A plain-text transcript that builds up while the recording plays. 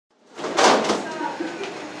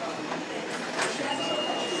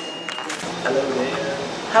Hello there.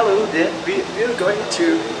 Hello there. We're going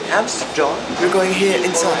to Amsterdam. We're going here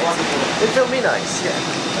inside. It will be nice, yeah.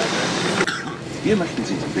 Wir möchten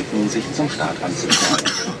Sie bitten, sich zum Start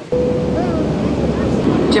anzumelden.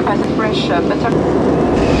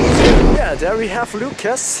 Yeah, there we have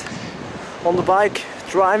Lucas on the bike,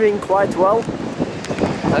 driving quite well.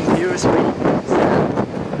 And here is me.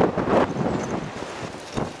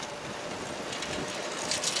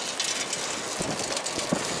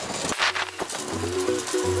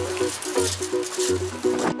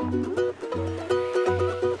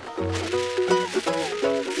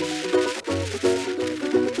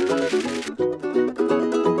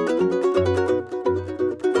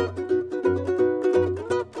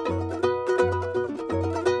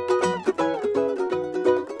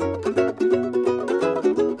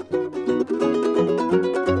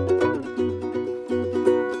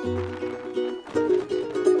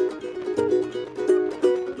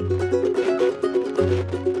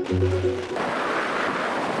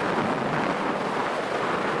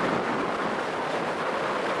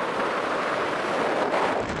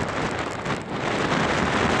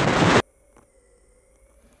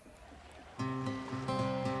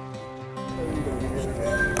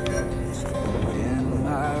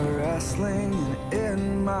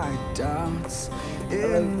 In my doubts,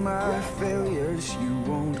 in my failures, you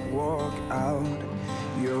won't walk out.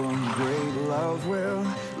 Your great love will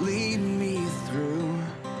lead me through.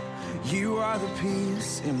 You are the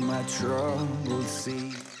peace in my troubled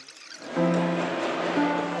sea.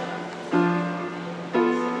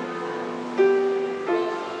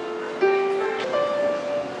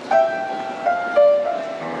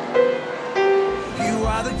 You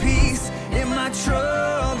are the peace in my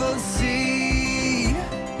troubled sea.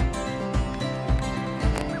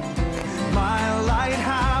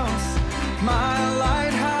 My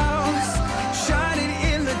lighthouse, shining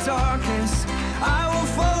in the darkness, I will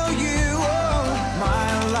follow you. Oh,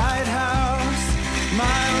 my lighthouse,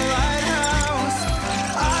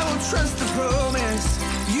 I will trust the promise.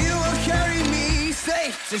 You will carry me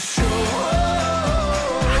safe to shore.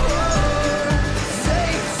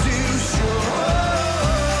 Safe to shore.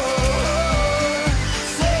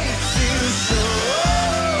 Safe to shore.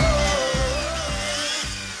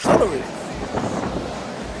 Hallo.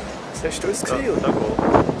 Hast du es gesehen? Da geht.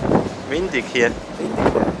 Windig hier.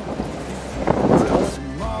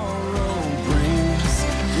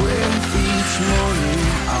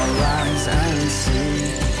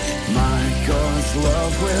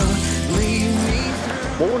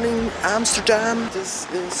 Morning Amsterdam. This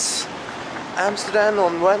is Amsterdam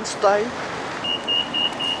on Wednesday.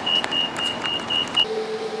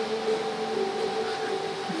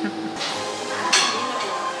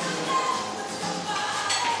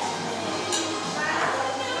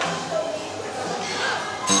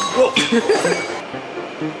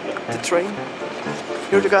 The train.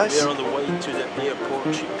 Here the guys. We're on the way to the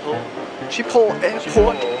airport, Schiphol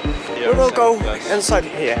Airport. We will go inside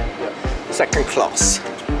here. Second class.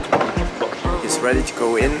 He's ready to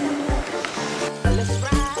go in.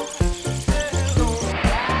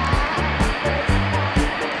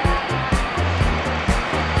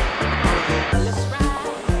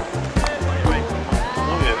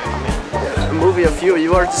 A movie of you.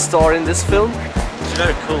 You are the star in this film. It's a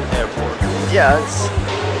very cool airport. Yeah, it's...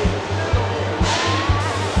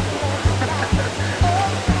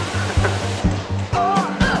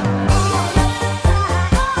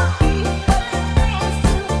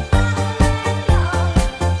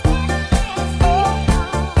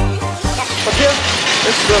 But here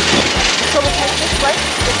is the... So we take this way?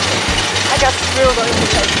 I guess we're going to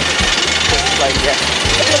take this way, yeah.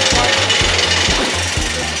 It looks fine.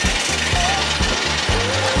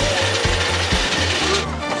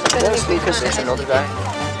 There's Lucas, there's another guy.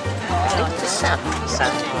 I think it's Sam.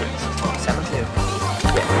 Sam too.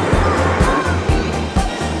 Yeah.